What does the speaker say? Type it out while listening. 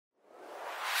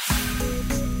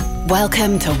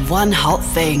Welcome to One Hot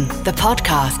Thing, the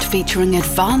podcast featuring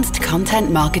advanced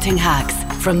content marketing hacks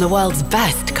from the world's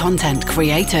best content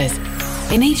creators.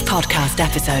 In each podcast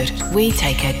episode, we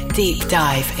take a deep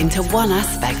dive into one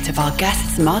aspect of our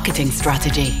guest's marketing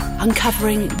strategy,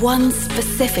 uncovering one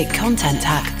specific content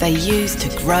hack they use to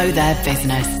grow their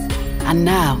business. And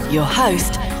now, your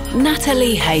host,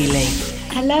 Natalie Haley.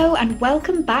 Hello and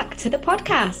welcome back to the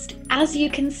podcast. As you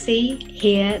can see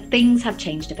here, things have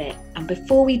changed a bit. And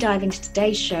before we dive into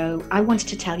today's show, I wanted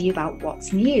to tell you about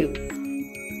what's new.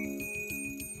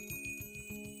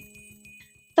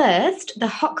 First, the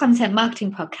Hot Content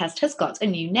Marketing Podcast has got a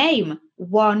new name,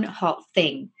 One Hot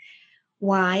Thing.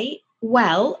 Why?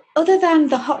 Well, other than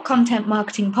the Hot Content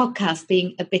Marketing Podcast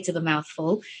being a bit of a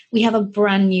mouthful, we have a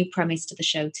brand new premise to the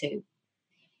show too.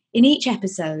 In each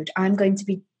episode, I'm going to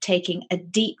be taking a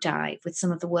deep dive with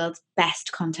some of the world's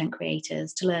best content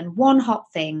creators to learn one hot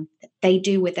thing that they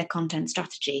do with their content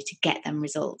strategy to get them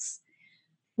results.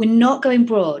 We're not going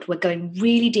broad, we're going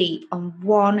really deep on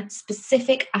one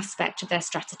specific aspect of their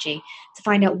strategy to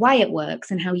find out why it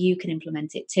works and how you can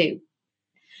implement it too.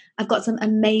 I've got some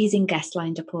amazing guests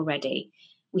lined up already.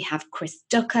 We have Chris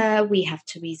Ducker, we have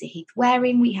Teresa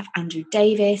Heath-Wareing, we have Andrew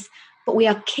Davis, but we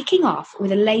are kicking off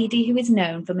with a lady who is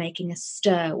known for making a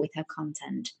stir with her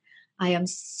content. I am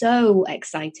so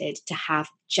excited to have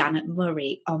Janet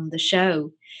Murray on the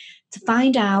show. To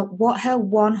find out what her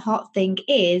one hot thing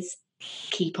is,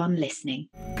 keep on listening.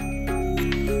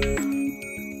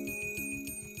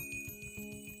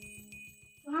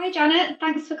 Hi Janet,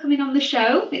 thanks for coming on the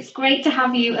show. It's great to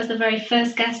have you as the very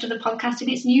first guest of the podcast in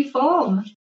its new form.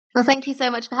 Well, thank you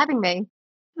so much for having me.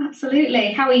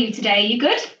 Absolutely. How are you today? You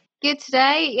good? Good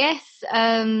today, yes.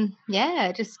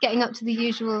 Just getting up to the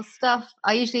usual stuff.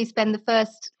 I usually spend the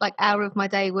first hour of my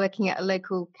day working at a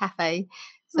local cafe.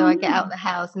 So I get out of the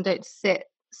house and don't sit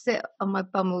on my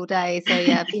bum all day. So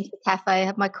yeah, I've been to the cafe,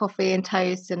 have my coffee and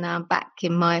toast, and now I'm back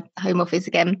in my home office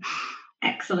again.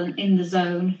 Excellent, in the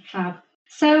zone, fab.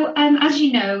 So as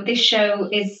you know, this show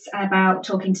is about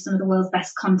talking to some of the world's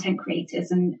best content creators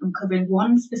and uncovering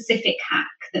one specific hack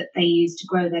that they use to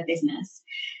grow their business.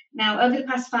 Now, over the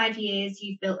past 5 years,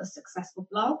 you've built a successful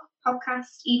blog,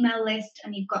 podcast, email list,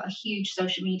 and you've got a huge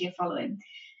social media following.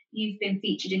 You've been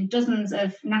featured in dozens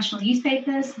of national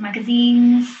newspapers,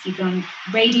 magazines, you've done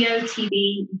radio, TV,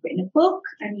 you've written a book,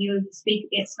 and you've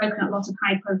spoken at a lot of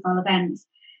high-profile events.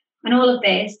 And all of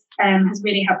this has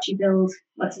really helped you build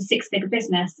what's a six-figure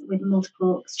business with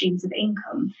multiple streams of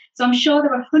income. So I'm sure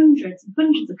there are hundreds and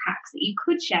hundreds of hacks that you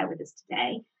could share with us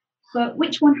today, but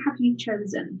which one have you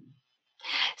chosen?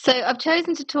 So I've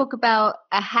chosen to talk about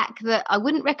a hack that I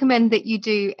wouldn't recommend that you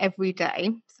do every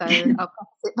day. So I'll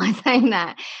preface it by saying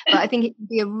that. But I think it can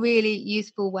be a really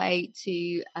useful way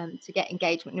to get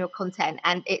engagement in your content.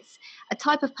 And it's a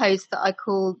type of post that I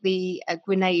call the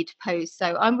grenade post.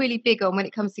 So I'm really big on when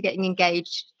it comes to getting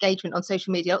engagement on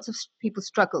social media. Lots of people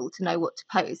struggle to know what to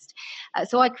post.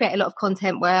 So I create a lot of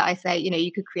content where I say,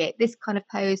 you could create this kind of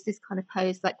post,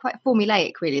 like quite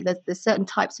formulaic really. There's certain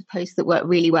types of posts that work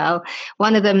really well.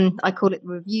 One of them, I call it the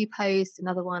review post.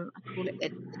 Another one, I call it the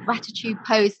gratitude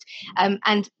post.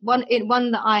 And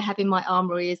one that I have in my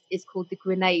armory is called the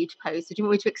grenade post. So do you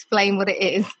want me to explain what it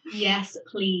is? Yes,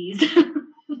 please.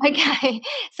 Okay.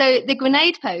 So the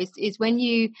grenade post is when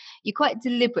you quite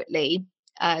deliberately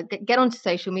get onto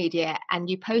social media and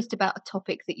you post about a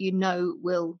topic that you know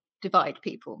will divide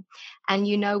people and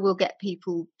will get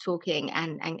people talking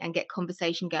and get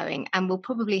conversation going, and will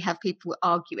probably have people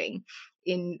arguing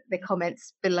in the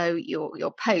comments below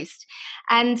your post.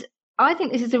 And I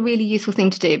think this is a really useful thing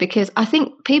to do because I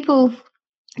think people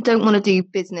don't want to do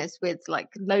business with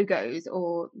logos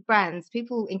or brands.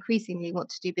 People increasingly want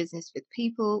to do business with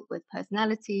people, with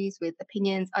personalities, with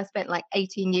opinions. I spent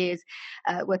 18 years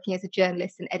working as a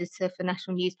journalist and editor for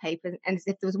national newspapers, and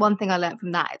if there was one thing I learned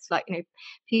from that, it's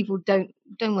people don't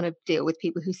want to deal with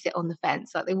people who sit on the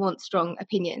fence. They want strong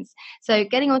opinions. So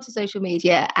getting onto social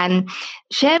media and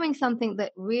sharing something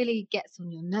that really gets on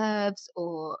your nerves,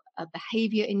 or a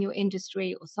behavior in your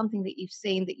industry, or something that you've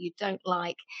seen that you don't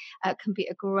like, can be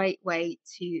a great way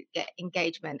to get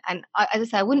engagement. And as I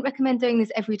say, I wouldn't recommend doing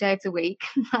this every day of the week.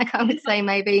 I would say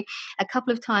maybe a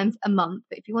couple of times a month.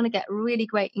 But if you want to get really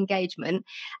great engagement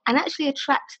and actually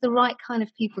attract the right kind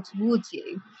of people towards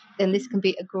you, then this can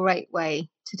be a great way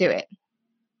to do it.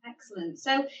 Excellent.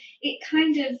 So it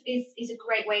kind of is a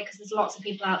great way because there's lots of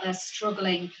people out there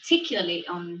struggling, particularly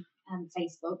on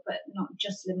Facebook, but not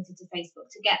just limited to Facebook,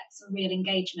 to get some real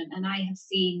engagement. And I have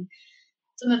seen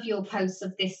some of your posts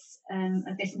of this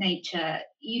nature.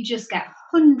 You just get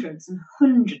hundreds and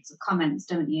hundreds of comments,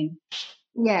 don't you?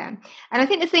 Yeah. And I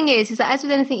think the thing is that as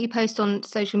with anything you post on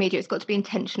social media, it's got to be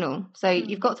intentional. So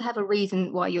you've got to have a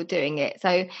reason why you're doing it.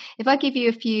 So if I give you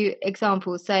a few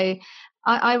examples, so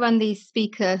I run these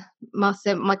speaker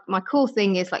master, my core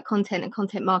thing is like content and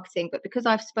content marketing, but because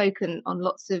I've spoken on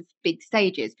lots of big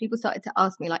stages, people started to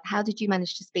ask me like, how did you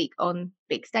manage to speak on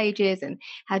big stages and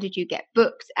how did you get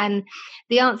booked? And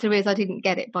the answer is I didn't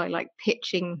get it by like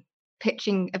pitching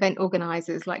event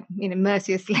organizers, like,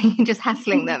 mercilessly just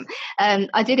hassling them.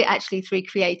 I did it actually through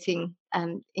creating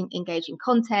engaging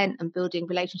content and building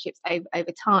relationships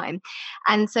over time.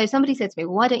 And so somebody said to me,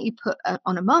 well, why don't you put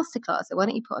on a masterclass, or why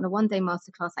don't you put on a one-day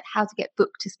masterclass, like how to get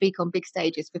booked to speak on big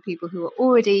stages for people who are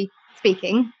already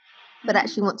speaking but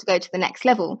actually want to go to the next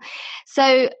level.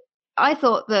 So I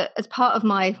thought that as part of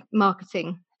my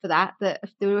marketing for that there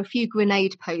were a few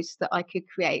grenade posts that I could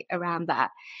create around that.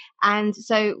 And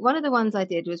so one of the ones I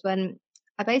did was when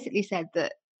I basically said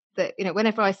that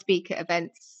whenever I speak at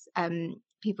events,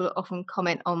 people often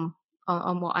comment on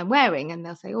what I'm wearing, and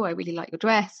they'll say, "Oh, I really like your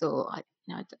dress," or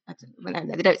they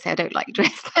don't say I don't like your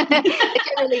dress.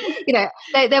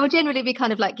 They will generally be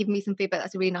kind of like giving me some feedback.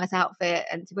 That's a really nice outfit,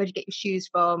 and where'd you get your shoes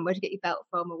from? Where'd you get your belt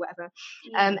from, or whatever.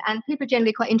 Yeah. And people are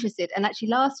generally quite interested. And actually,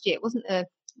 last year it wasn't a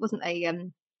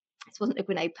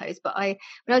grenade post, but when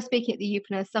I was speaking at the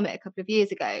Youpreneur Summit a couple of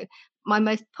years ago, my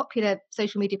most popular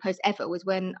social media post ever was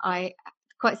when I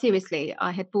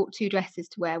had bought two dresses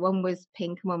to wear. One was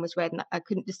pink and one was red, and I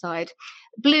couldn't decide.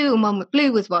 Blue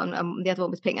was one, and the other one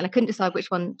was pink, and I couldn't decide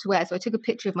which one to wear. So I took a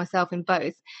picture of myself in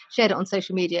both, shared it on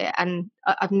social media, and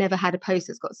I've never had a post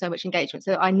that's got so much engagement.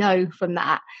 So I know from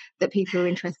that people are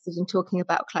interested in talking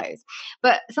about clothes.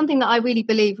 But something that I really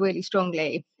believe really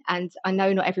strongly, and I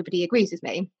know not everybody agrees with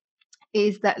me,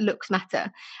 is that looks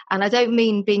matter. And I don't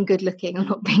mean being good looking or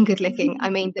not being good looking. I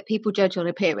mean that people judge on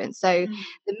appearance. So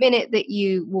the minute that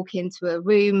you walk into a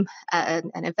room,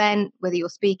 an event, whether you're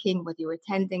speaking, whether you're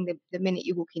attending, the minute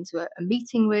you walk into a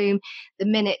meeting room, the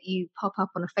minute you pop up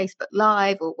on a Facebook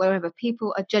Live or wherever,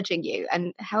 people are judging you.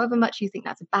 And however much you think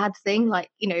that's a bad thing, like,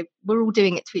 we're all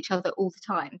doing it to each other all the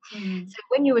time. So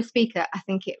when you're a speaker, I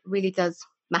think it really does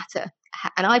matter.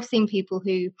 And I've seen people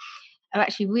who are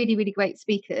actually really, really great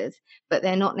speakers, but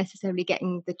they're not necessarily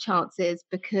getting the chances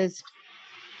because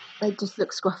they just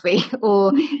look scruffy,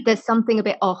 or there's something a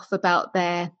bit off about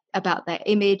their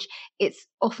image. It's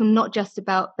often not just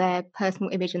about their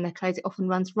personal image and their clothes. It often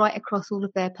runs right across all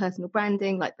of their personal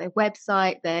branding, like their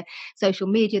website, their social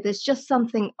media. There's just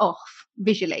something off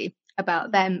visually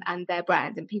about them and their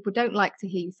brand, and people don't like to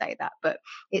hear you say that, but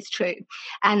it's true.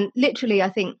 And literally, I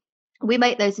think we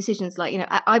make those decisions. Like,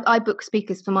 I book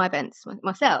speakers for my events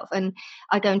myself, and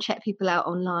I go and check people out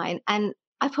online, and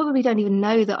I probably don't even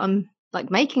know that I'm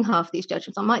like making half these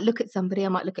judgments. I might look at somebody, I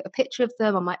might look at a picture of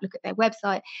them, I might look at their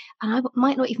website, and I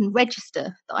might not even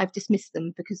register that I've dismissed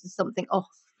them because there's something off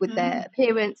with their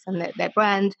appearance and their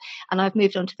brand, and I've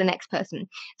moved on to the next person.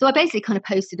 So I basically kind of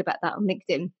posted about that on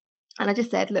LinkedIn. And I just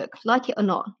said, look, like it or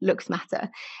not, looks matter.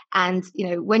 And,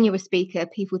 when you're a speaker,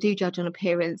 people do judge on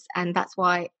appearance. And that's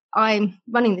why I'm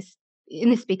running this. In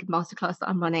this speaker masterclass that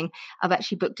I'm running, I've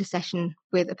actually booked a session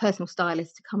with a personal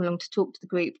stylist to come along to talk to the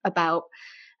group about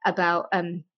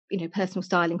personal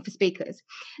styling for speakers.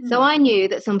 So I knew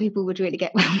that some people would really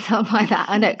get wound up by that.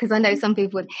 I know some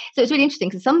people would. So it's really interesting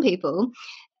because some people,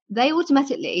 they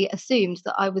automatically assumed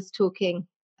that I was talking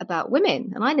about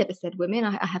women, and I never said women.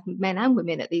 I have men and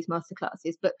women at these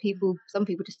masterclasses, but some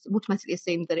people just automatically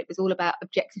assumed that it was all about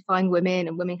objectifying women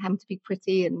and women having to be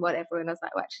pretty and whatever. And I was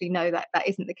like, well, actually, no, that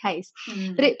isn't the case.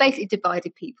 But it basically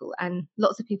divided people, and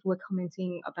lots of people were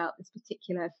commenting about this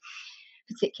particular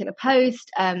post.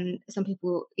 Some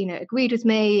people, agreed with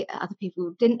me. Other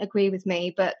people didn't agree with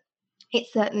me, but it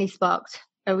certainly sparked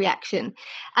a reaction.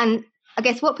 And I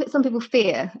guess what some people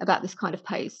fear about this kind of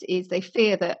post is they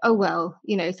fear that, oh, well,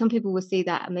 some people will see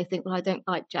that and they think, well, I don't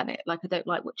like Janet, like I don't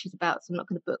like what she's about, so I'm not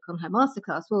going to book on her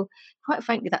masterclass. Well, quite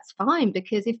frankly, that's fine,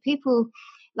 because if people,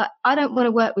 like, I don't want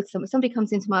to work with somebody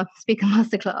comes into my speaker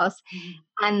masterclass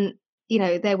and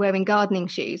they're wearing gardening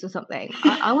shoes or something.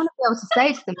 I want to be able to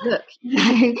say to them, look,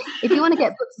 if you want to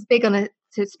get booked to speak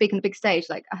on the big stage,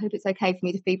 like, I hope it's okay for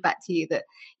me to feed back to you that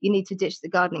you need to ditch the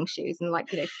gardening shoes and,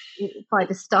 like, find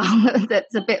a style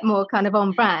that's a bit more kind of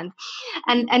on brand.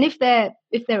 And if they're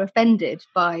offended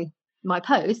by my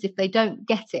post, if they don't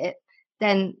get it,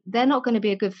 then they're not going to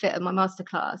be a good fit at my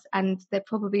masterclass, and they're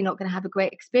probably not going to have a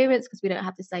great experience because we don't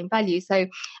have the same value. So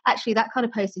actually that kind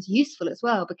of post is useful as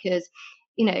well, because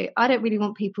I don't really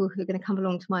want people who are going to come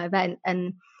along to my event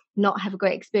and not have a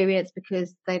great experience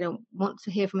because they don't want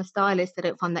to hear from a stylist, they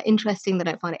don't find that interesting, they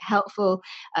don't find it helpful.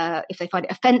 If they find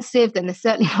it offensive, then they're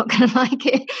certainly not going to like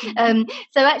it.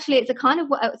 So actually,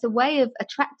 it's a way of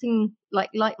attracting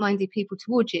like-minded people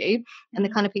towards you, and the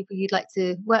kind of people you'd like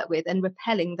to work with, and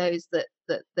repelling those that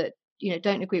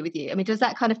don't agree with you. I mean, does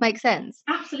that kind of make sense?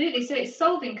 Absolutely. So it's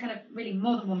solving kind of really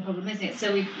more than one problem, isn't it?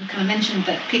 So we've kind of mentioned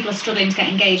that people are struggling to get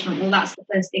engagement. Well, that's the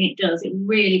first thing it does. It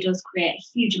really does create a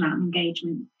huge amount of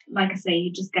engagement. Like I say,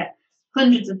 you just get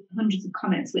hundreds of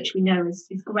comments, which we know is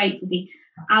great for the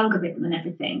algorithm and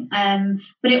everything.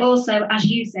 But it also, as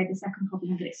you say, the second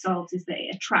problem that it solves is that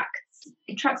it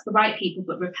attracts the right people,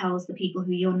 but repels the people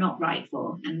who you're not right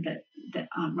for, and that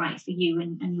aren't right for you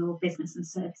and your business and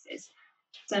services.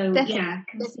 So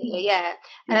definitely.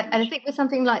 And I think with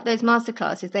something like those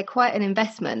masterclasses, they're quite an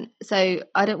investment. So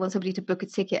I don't want somebody to book a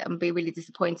ticket and be really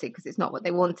disappointed because it's not what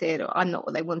they wanted, or I'm not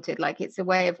what they wanted. Like, it's a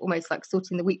way of almost like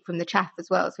sorting the wheat from the chaff as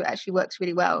well. So it actually works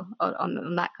really well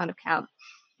on that kind of count.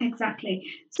 Exactly.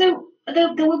 So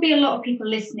there will be a lot of people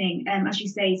listening, as you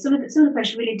say. Some of the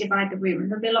posts really divide the room,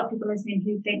 and there'll be a lot of people listening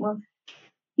who think, well,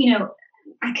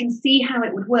 I can see how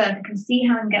it would work. I can see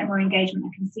how I can get more engagement.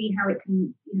 I can see how it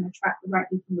can, attract the right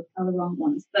people and repel the wrong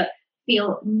ones, but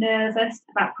feel nervous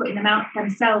about putting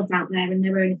themselves out there and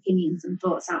their own opinions and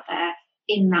thoughts out there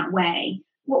in that way.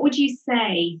 What would you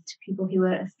say to people who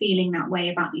are feeling that way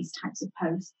about these types of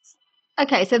posts?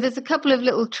 Okay, so there's a couple of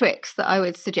little tricks that I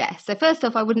would suggest. So first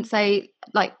off, I wouldn't say,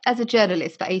 like, as a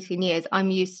journalist for 18 years,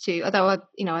 I'm used to, although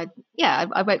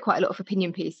I wrote quite a lot of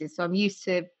opinion pieces, so I'm used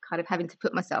to kind of having to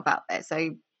put myself out there.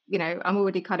 So, I'm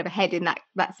already kind of ahead in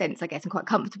that sense, I guess. I'm quite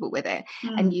comfortable with it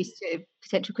and used to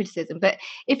potential criticism. But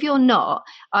if you're not,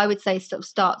 I would say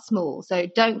start small. So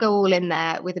don't go all in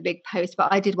there with a big post.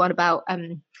 But I did one about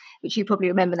which you probably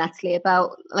remember, Natalie,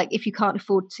 about like, if you can't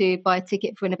afford to buy a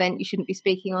ticket for an event, you shouldn't be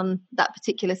speaking on that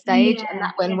particular stage. And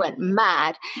that one went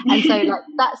mad. And so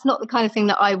that's not the kind of thing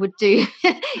that I would do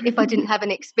if I didn't have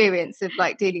an experience of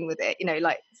like dealing with it,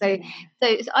 so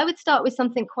I would start with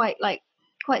something quite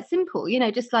simple,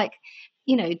 just like,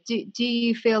 do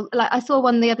you feel like, I saw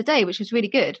one the other day, which was really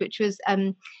good, which was,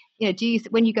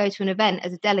 when you go to an event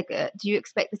as a delegate, do you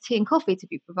expect the tea and coffee to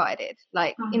be provided?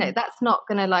 Like, that's not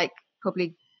going to like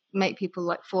probably make people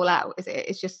like fall out, is it?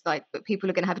 It's just like, but people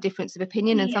are going to have a difference of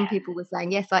opinion, and some people were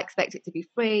saying, yes, I expect it to be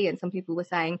free, and some people were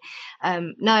saying,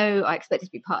 no, I expect it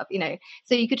to be part of,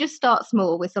 so you could just start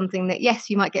small with something that, yes,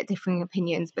 you might get differing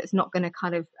opinions, but it's not going to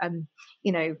kind of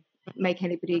make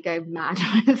anybody go mad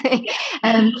or anything.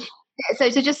 So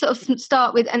just sort of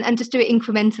start with and just do it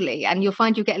incrementally, and you'll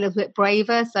find you'll get a little bit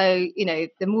braver. So the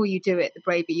more you do it, the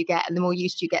braver you get, and the more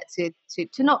used you get to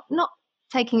not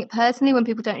taking it personally when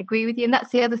people don't agree with you. And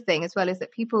that's the other thing as well, is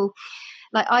that people,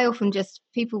 like,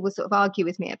 people will sort of argue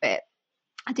with me a bit.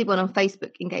 I did one on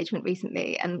Facebook engagement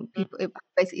recently, and people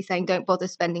basically saying, don't bother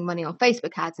spending money on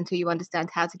Facebook ads until you understand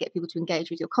how to get people to engage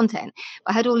with your content.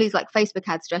 I had all these like Facebook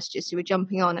ad strategists who were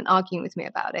jumping on and arguing with me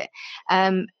about it.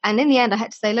 And in the end, I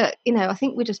had to say, look, I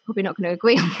think we're just probably not going to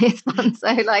agree on this one. So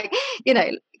like,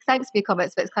 thanks for your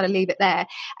comments, but let's kind of leave it there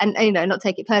and, not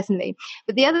take it personally.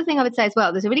 But the other thing I would say as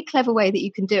well, there's a really clever way that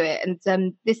you can do it.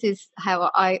 And this is how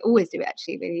I always do it,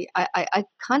 actually, really. I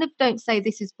kind of don't say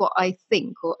this is what I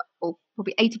think, or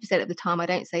probably 80% of the time I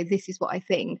don't say this is what I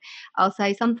think. I'll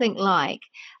say something like,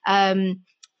 so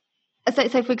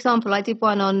for example, I did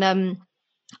one on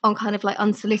kind of like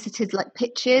unsolicited like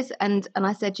pitches, and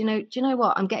I said, do you know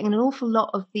what, I'm getting an awful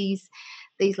lot of these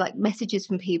like messages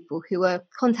from people who are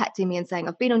contacting me and saying,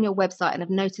 I've been on your website and I've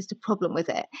noticed a problem with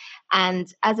it,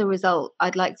 and as a result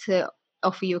I'd like to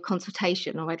offer you a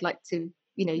consultation, or I'd like to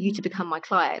you to become my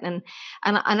client. And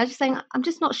I just saying, I'm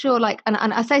just not sure, like, and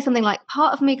I say something like,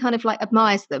 part of me kind of like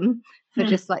admires them for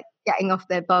just like getting off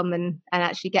their bum and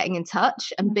actually getting in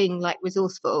touch and being like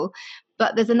resourceful,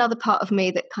 but there's another part of me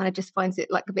that kind of just finds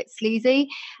it like a bit sleazy.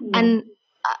 And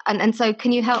so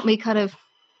can you help me get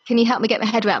my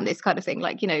head around this kind of thing,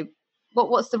 like,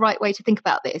 what's the right way to think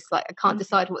about this? Like, I can't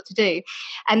decide what to do.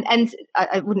 And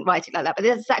I wouldn't write it like that, but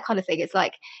it's that kind of thing. It's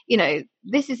like,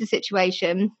 this is the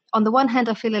situation. On the one hand,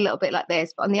 I feel a little bit like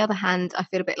this, but on the other hand, I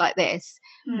feel a bit like this.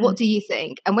 What do you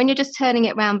think? And when you're just turning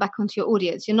it around back onto your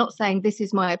audience, you're not saying, this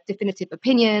is my definitive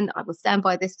opinion, I will stand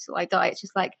by this till I die. It's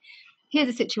just like, here's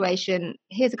a situation.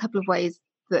 Here's a couple of ways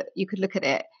that you could look at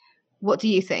it. What do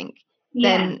you think?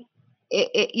 Then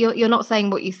you're not saying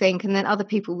what you think, and then other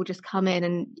people will just come in,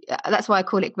 and that's why I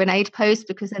call it grenade post,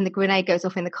 because then the grenade goes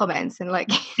off in the comments and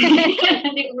like and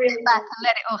it really back and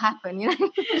let it all happen,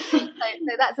 so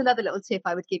that's another little tip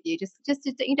I would give you. Just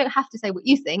you don't have to say what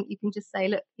you think. You can just say,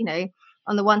 look,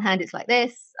 on the one hand it's like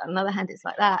this, on the other hand it's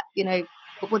like that.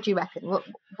 What do you reckon?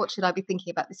 What should I be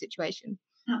thinking about the situation?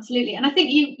 Absolutely. And I think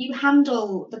you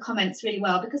handle the comments really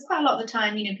well, because quite a lot of the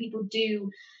time, people do,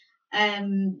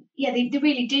 they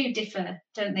really do differ,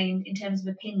 don't they, in terms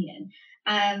of opinion.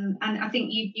 And I think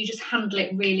you just handle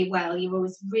it really well. You're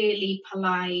always really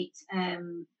polite,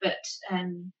 but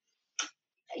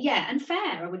and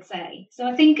fair, I would say. So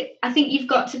I think you've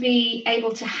got to be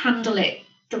able to handle it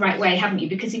the right way, haven't you?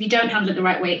 Because if you don't handle it the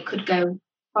right way, it could go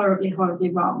horribly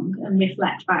wrong and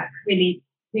reflect back really,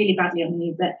 really badly on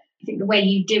you. But I think the way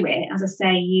you do it, as I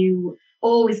say, you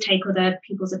always take other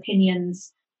people's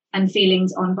opinions and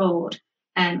feelings on board.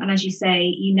 And as you say,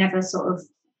 you never sort of,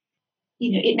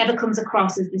 it never comes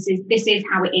across as this is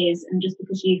how it is. And just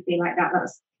because you feel like that,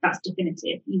 that's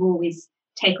definitive. You always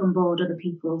take on board other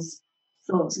people's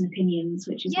thoughts and opinions,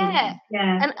 which is really,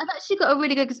 And I've actually got a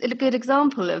really good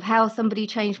example of how somebody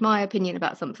changed my opinion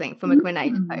about something from a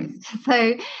Grenade post.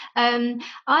 So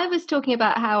I was talking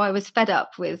about how I was fed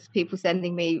up with people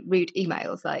sending me rude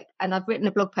emails, and I've written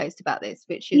a blog post about this,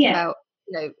 which is about,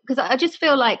 because I just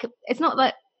feel like it's not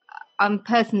that I'm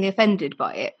personally offended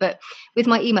by it, but with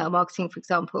my email marketing, for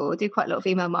example, I do quite a lot of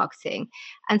email marketing,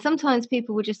 and sometimes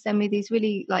people would just send me these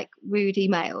really rude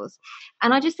emails,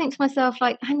 and I just think to myself,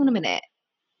 hang on a minute,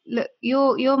 look,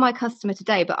 you're my customer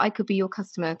today, but I could be your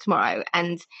customer tomorrow,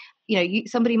 and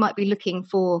somebody might be looking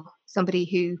for somebody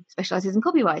who specializes in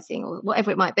copywriting or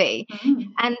whatever it might be.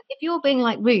 And if you're being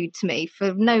rude to me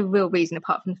for no real reason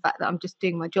apart from the fact that I'm just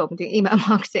doing my job and doing email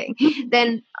marketing,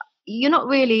 then you're not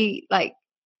really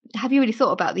have you really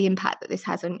thought about the impact that this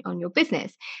has on your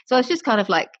business? So I was just kind of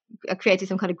I created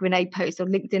some kind of Grenade post on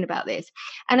LinkedIn about this,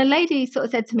 and a lady sort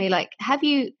of said to me, have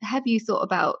you thought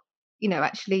about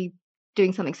actually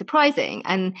doing something surprising?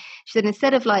 And she said,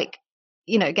 instead of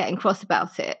getting cross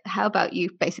about it, how about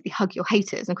you basically hug your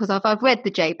haters? And because I've read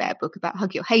the Jay Baer book about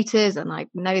hug your haters, and I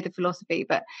know the philosophy,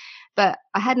 but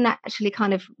I hadn't actually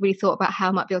kind of really thought about how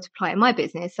I might be able to apply it in my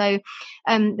business. So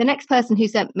the next person who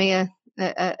sent me a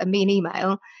mean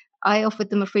email, I offered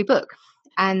them a free book,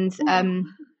 and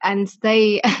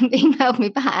they emailed me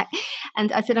back,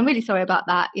 and I said, I'm really sorry about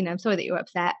that. I'm sorry that you're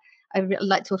upset. I'd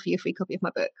like to offer you a free copy of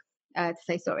my book to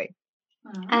say sorry.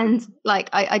 And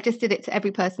I just did it to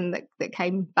every person that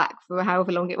came back for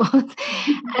however long it was,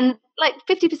 and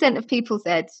 50% of people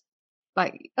said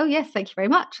oh yes, thank you very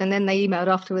much, and then they emailed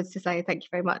afterwards to say thank you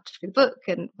very much for the book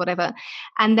and whatever.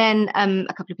 And then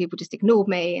a couple of people just ignored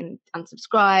me and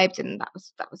unsubscribed, and that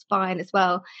was fine as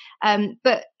well.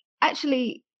 But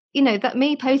actually, that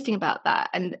me posting about that,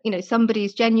 and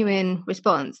somebody's genuine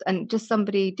response, and just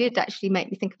somebody did actually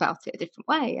make me think about it a different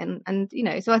way. And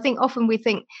so I think often we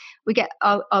think we get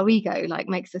our ego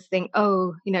makes us think,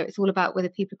 it's all about whether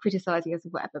people are criticizing us or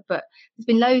whatever. But there's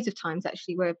been loads of times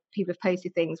actually where people have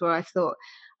posted things where I've thought,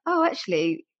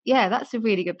 actually, yeah, that's a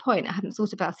really good point, I hadn't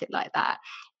thought about it like that.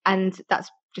 And that's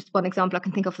just one example I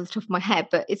can think of off the top of my head.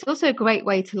 But it's also a great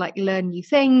way to learn new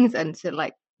things and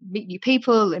to meet new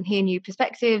people and hear new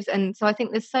perspectives. And so I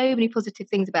think there's so many positive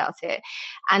things about it.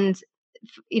 And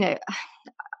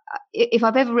if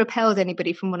I've ever repelled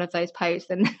anybody from one of those posts,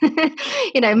 then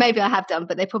maybe I have done,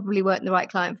 but they probably weren't the right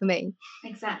client for me.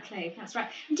 Exactly, that's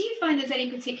right. And do you find there's any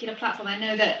particular platform? I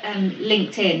know that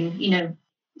LinkedIn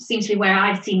seems to be where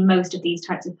I've seen most of these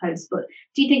types of posts, but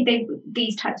do you think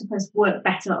these types of posts work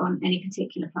better on any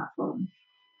particular platform?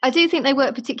 I do think they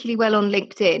work particularly well on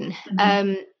LinkedIn.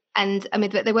 And I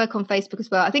mean, they work on Facebook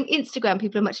as well. I think Instagram,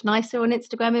 people are much nicer on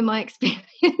Instagram in my experience.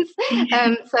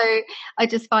 So I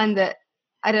just find that,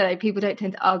 I don't know, people don't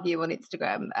tend to argue on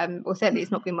Instagram, or certainly it's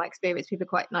not been my experience. People are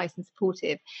quite nice and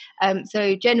supportive.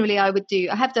 So generally I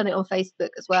have done it on Facebook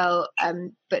as well,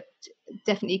 but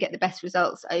definitely get the best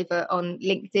results over on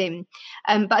LinkedIn.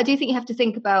 But I do think you have to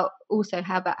think about also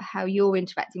how you're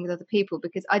interacting with other people,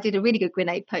 because I did a really good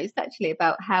Grenade post actually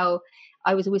about how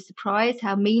I was always surprised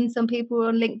how mean some people were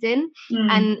on LinkedIn,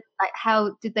 and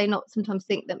how did they not sometimes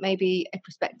think that maybe a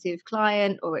prospective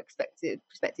client or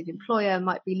prospective employer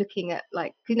might be looking at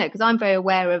because I'm very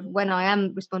aware of when I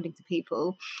am responding to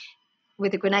people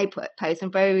with a Grenade post,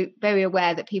 I'm very, very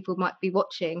aware that people might be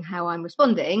watching how I'm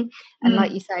responding, and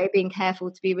like you say, being careful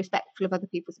to be respectful of other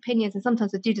people's opinions. And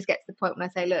sometimes I do just get to the point when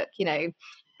I say, look,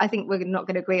 I think we're not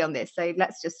going to agree on this, so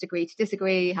let's just agree to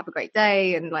disagree, have a great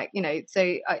day. And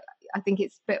so I think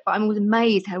but I'm always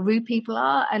amazed how rude people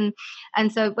are, and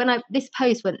so when this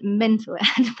post went mental, it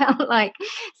had about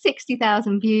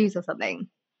 60,000 views or something,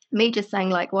 me just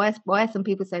saying why are some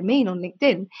people so mean on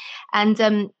LinkedIn, and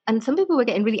some people were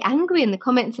getting really angry in the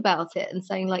comments about it and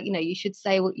saying you should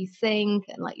say what you think,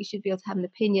 and you should be able to have an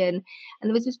opinion. And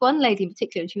there was this one lady in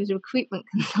particular, and she was a recruitment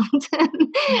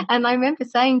consultant, and I remember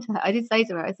saying to her, I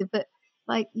said, but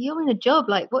like, you're in a job.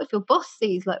 Like, what if your boss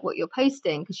sees like what you're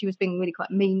posting? Because she was being really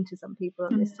quite mean to some people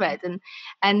on this thread.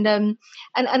 And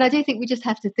I do think we just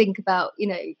have to think about, you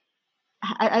know,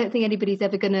 I don't think anybody's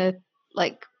ever going to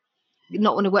like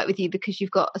not want to work with you because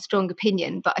you've got a strong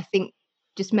opinion. But I think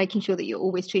just making sure that you're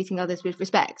always treating others with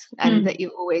respect, and that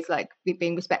you're always like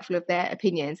being respectful of their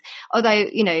opinions. Although,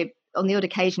 you know, on the odd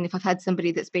occasion, if I've had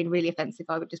somebody that's been really offensive,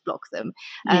 I would just block them.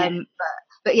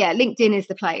 But yeah, LinkedIn is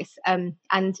the place. And,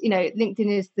 you know, LinkedIn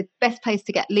is the best place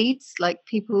to get leads. Like,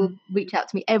 people reach out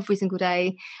to me every single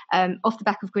day, off the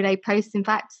back of Grenade posts, in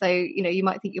fact. So, you know, you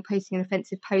might think you're posting an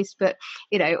offensive post, but,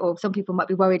 you know, or some people might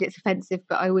be worried it's offensive,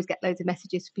 but I always get loads of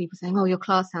messages from people saying, oh, your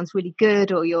class sounds really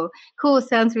good, or your course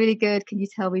sounds really good. Can you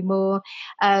tell me more?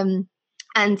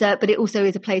 But it also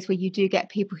is a place where you do get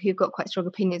people who've got quite strong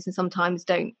opinions and sometimes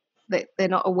don't, that they're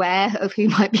not aware of who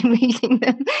might be reading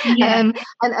them.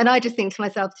 And I just think to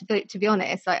myself, to be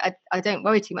honest, I don't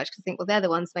worry too much, because I think, well, they're the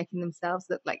ones making themselves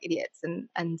look like idiots, and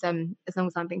as long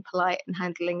as I'm being polite and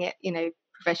handling it, you know,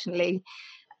 professionally,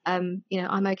 you know,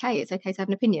 I'm okay. It's okay to have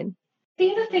an opinion.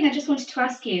 The other thing I just wanted to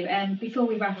ask you before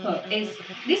we wrap up is,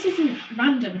 this isn't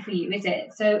random for you, is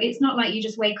it? So it's not like you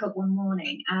just wake up one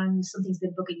morning and something's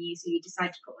been bugging you, so you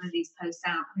decide to put one of these posts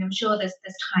out. I mean, I'm sure there's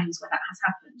times where that has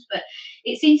happened, but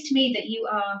it seems to me that you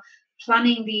are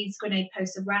planning these Grenade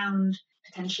posts around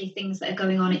potentially things that are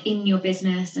going on in your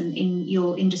business and in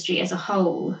your industry as a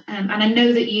whole. And I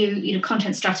know that you know,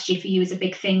 content strategy for you is a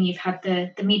big thing. You've had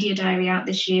the media diary out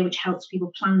this year, which helps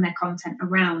people plan their content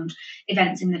around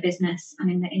events in the business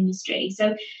and in the industry.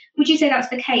 So would you say that's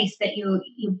the case, that you're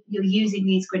using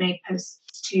these Grenade posts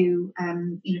to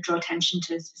you know, draw attention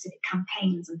to specific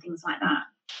campaigns and things like that?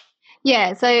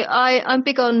 Yeah, so I'm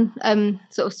big on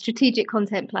sort of strategic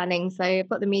content planning. So I've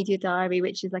got the media diary,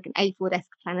 which is like an A4 desk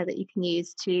planner that you can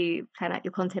use to plan out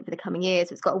your content for the coming year.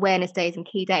 So it's got awareness days and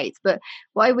key dates. But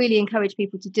what I really encourage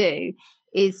people to do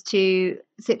is to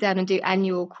sit down and do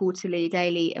annual, quarterly,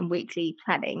 daily and weekly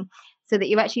planning, so that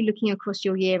you're actually looking across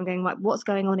your year and going, like, what's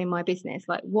going on in my business?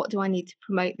 Like, what do I need to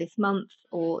promote this month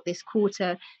or this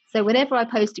quarter? So whenever I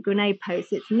post a Grenade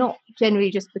post, it's not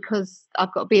generally just because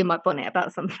I've got to be in my bonnet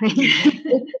about something.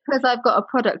 It's because I've got a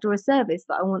product or a service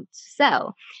that I want to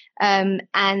sell. And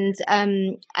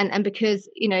because,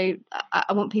 you know,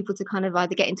 I want people to kind of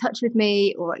either get in touch with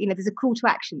me, or, you know, there's a call to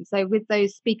action. So with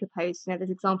those speaker posts, you know, there's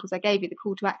examples I gave you. The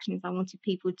call to action is I wanted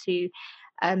people to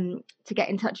get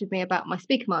in touch with me about my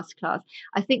speaker masterclass.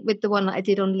 I think with the one that I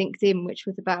did on LinkedIn, which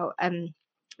was about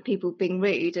people being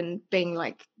rude and being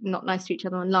like not nice to each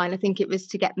other online, I think it was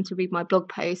to get them to read my blog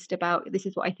post about, this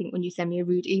is what I think when you send me a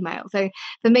rude email. So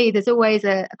for me, there's always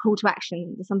a call to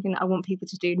action. There's something that I want people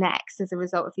to do next as a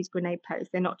result of these Grenade posts.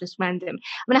 They're not just random.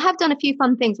 I mean, I have done a few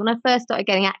fun things. When I first started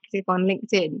getting active on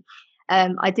LinkedIn,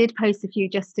 I did post a few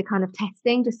just to kind of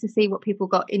testing, just to see what people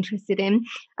got interested in.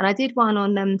 And I did one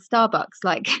on Starbucks,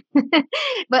 like,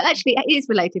 but actually it is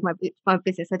related to my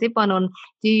business. I did one on,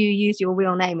 do you use your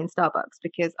real name in Starbucks?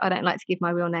 Because I don't like to give my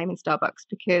real name in Starbucks,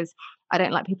 because I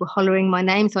don't like people hollering my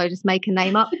name. So I just make a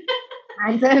name up.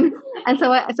 And so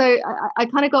I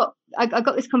kind of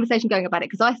got this conversation going about it,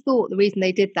 because I thought the reason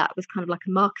they did that was kind of like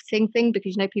a marketing thing,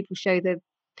 because, you know, people show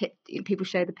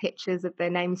the pictures of their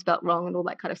name spelt wrong and all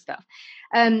that kind of stuff.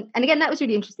 And again, that was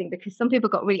really interesting, because some people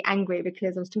got really angry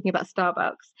because I was talking about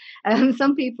Starbucks.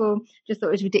 Some people just thought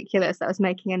it was ridiculous that I was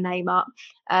making a name up.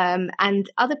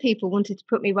 And other people wanted to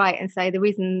put me right and say the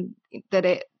reason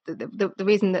that the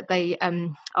reason that they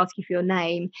ask you for your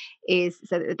name is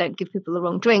so that they don't give people the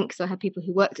wrong drink. So I had people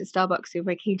who worked at Starbucks who were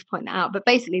very keen to point that out. But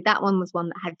basically, that one was one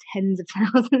that had tens of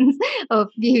thousands of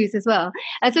views as well.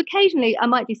 And so occasionally I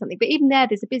might do something, but even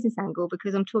there's a business angle,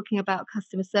 because I'm talking about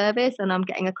customer service and I'm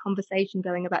getting a conversation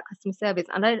going about customer service.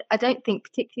 And I don't think,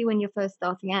 particularly when you're first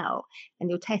starting out and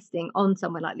you're testing on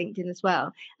somewhere like LinkedIn as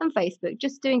well, and Facebook,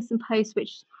 just doing some posts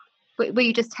where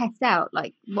you just test out,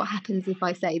 like, what happens if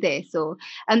I say this? Or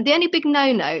the only big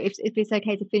no-no, if it's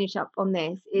okay to finish up on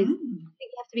this, is I think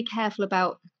you have to be careful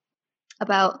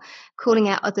about calling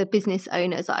out other business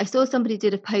owners. I saw somebody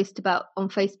did a post on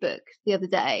Facebook the other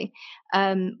day,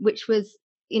 which was,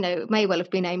 you know, may well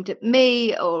have been aimed at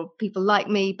me or people like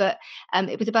me, but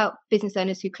it was about business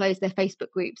owners who close their Facebook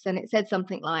groups. And it said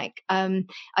something like,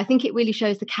 I think it really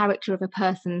shows the character of a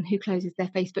person who closes their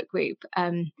Facebook group,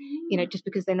 you know, just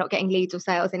because they're not getting leads or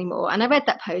sales anymore. And I read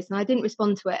that post and I didn't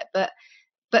respond to it, but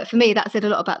for me, that said a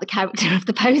lot about the character of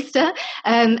the poster.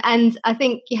 And I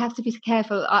think you have to be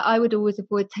careful. I would always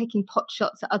avoid taking pot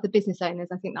shots at other business owners.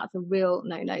 I think that's a real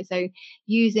no-no. So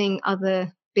using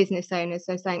other business owners,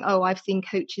 so saying, oh, I've seen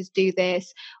coaches do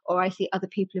this, or I see other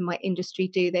people in my industry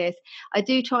do this. I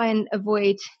do try and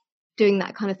avoid doing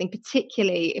that kind of thing,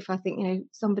 particularly if I think, you know,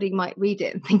 somebody might read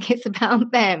it and think it's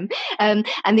about them. And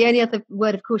the only other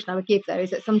word of caution I would give, though, is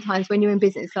that sometimes when you're in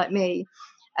business like me,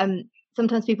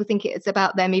 sometimes people think it's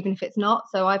about them, even if it's not.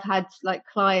 So I've had like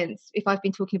clients, if I've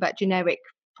been talking about generic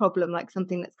problem, like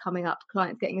something that's coming up,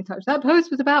 clients getting in touch, that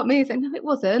post was about me. So no, it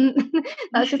wasn't.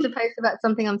 That's just a post about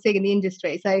something I'm seeing in the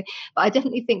industry. So, but I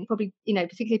definitely think probably, you know,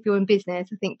 particularly if you're in business,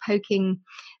 I think poking,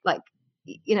 like,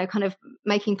 you know, kind of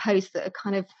making posts that are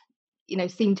kind of, you know,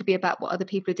 seem to be about what other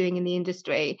people are doing in the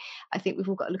industry. I think we've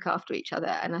all got to look after each other.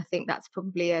 And I think that's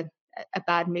probably a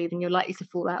bad move, and you're likely to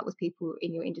fall out with people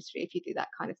in your industry if you do that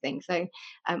kind of thing. So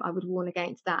I would warn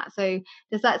against that. So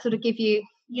does that sort of give you?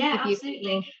 Yeah,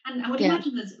 absolutely. And I would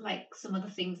imagine there's like some other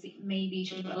things that maybe you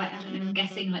should, like, I don't know, I'm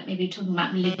guessing like maybe talking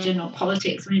about religion or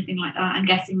politics or anything like that. I'm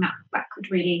guessing that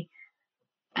could really.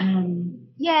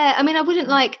 Yeah, I mean, I wouldn't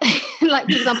like for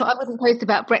example, I wouldn't post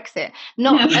about Brexit,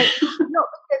 not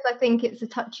because I think it's a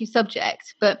touchy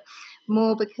subject, but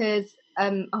more because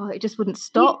it just wouldn't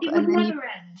stop. It would never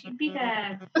end. You'd be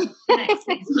there for the next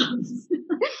 6 months.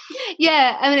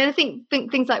 Yeah, I mean, I think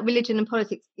things like religion and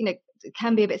politics, you know,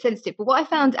 can be a bit sensitive. But what I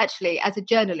found actually as a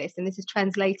journalist, and this is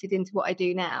translated into what I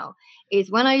do now, is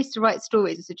when I used to write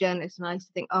stories as a journalist, and I used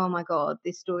to think, oh my God,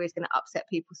 this story is going to upset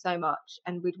people so much.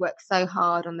 And we'd work so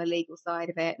hard on the legal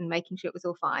side of it and making sure it was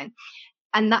all fine.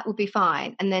 And that would be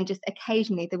fine. And then just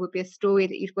occasionally there would be a story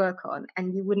that you'd work on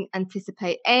and you wouldn't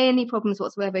anticipate any problems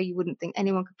whatsoever. You wouldn't think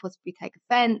anyone could possibly take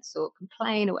offense or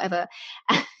complain or whatever.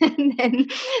 And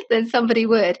then somebody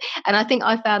would. And I think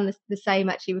I found the same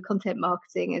actually with content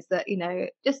marketing, is that, you know,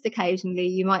 just occasionally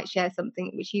you might share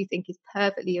something which you think is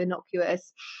perfectly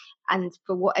innocuous, and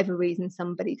for whatever reason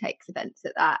somebody takes offense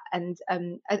at that. And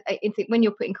I think when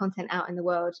you're putting content out in the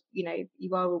world, you know,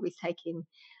 you are always taking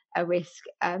a risk.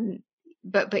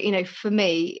 But you know, for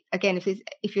me, again,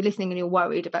 if you're listening and you're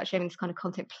worried about sharing this kind of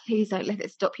content, please don't let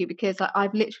it stop you, because like,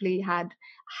 I've literally had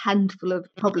a handful of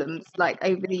problems like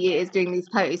over the years doing these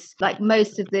posts. Like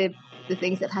most of the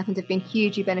things that have happened have been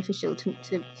hugely beneficial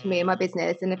to me and my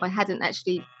business, and if I hadn't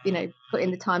actually, you know, put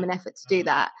in the time and effort to do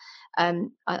that,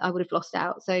 I would have lost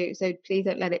out. So please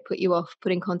don't let it put you off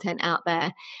putting content out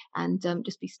there, and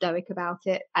just be stoic about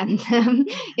it. And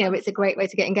you know, it's a great way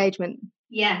to get engagement.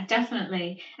 Yeah,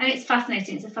 definitely. And it's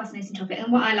fascinating. It's a fascinating topic.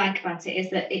 And what I like about it is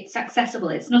that it's accessible.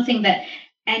 It's nothing that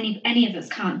any of us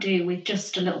can't do with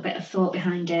just a little bit of thought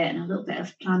behind it and a little bit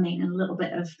of planning and a little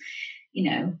bit of,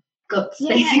 you know, guts,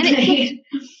 basically.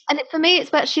 And for me, it's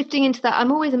about shifting into that.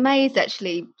 I'm always amazed,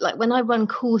 actually, like when I run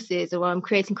courses or I'm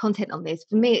creating content on this,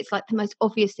 for me, it's like the most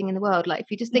obvious thing in the world. Like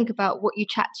if you just think about what you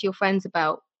chat to your friends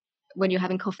about when you're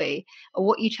having coffee, or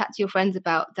what you chat to your friends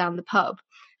about down the pub,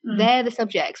 they're the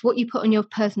subjects. What you put on your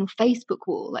personal Facebook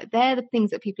wall, like they're the things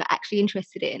that people are actually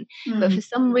interested in. But for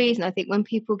some reason, I think when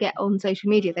people get on social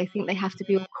media, they think they have to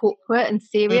be all corporate and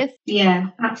serious. Yeah,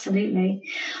 absolutely.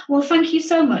 Well, thank you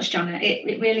so much, Jonna.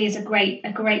 It really is a great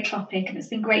topic, and it's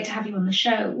been great to have you on the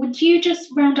show. Would you just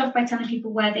round off by telling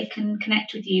people where they can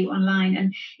connect with you online,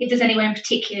 and if there's anywhere in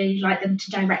particular you'd like them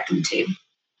to direct them to?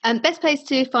 Best place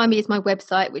to find me is my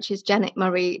website, which is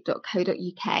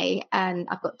janetmurray.co.uk, and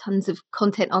I've got tons of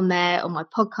content on there, on my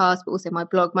podcast, but also my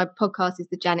blog. My podcast is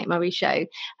The Janet Murray Show,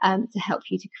 to help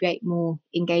you to create more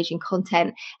engaging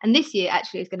content. And this year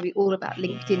actually is going to be all about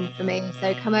LinkedIn for me,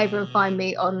 so come over and find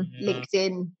me on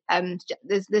LinkedIn.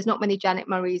 There's not many Janet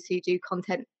Murrays who do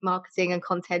content marketing and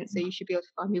content, so you should be able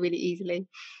to find me really easily.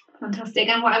 Fantastic.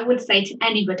 And what I would say to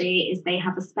anybody is they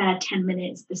have a spare 10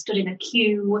 minutes, they're stood in a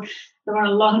queue, they're on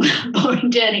a long, boring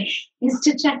journey, is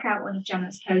to check out one of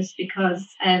Janet's posts, because,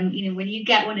 you know, when you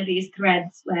get one of these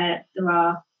threads where there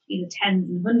are, you know, tens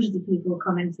and hundreds of people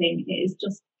commenting,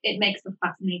 it makes for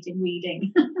fascinating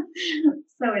reading.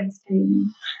 So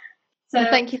entertaining. So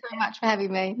thank you so much for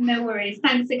having me. No worries.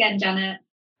 Thanks again, Janet.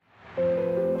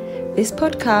 This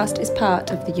podcast is part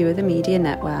of the You Are the Media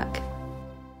Network.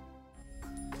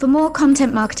 For more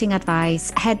content marketing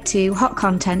advice, head to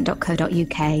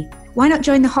hotcontent.co.uk. Why not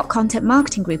join the Hot Content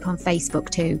Marketing Group on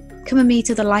Facebook too? Come and meet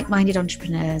other like-minded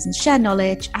entrepreneurs and share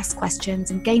knowledge, ask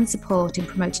questions, and gain support in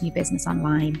promoting your business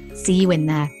online. See you in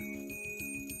there.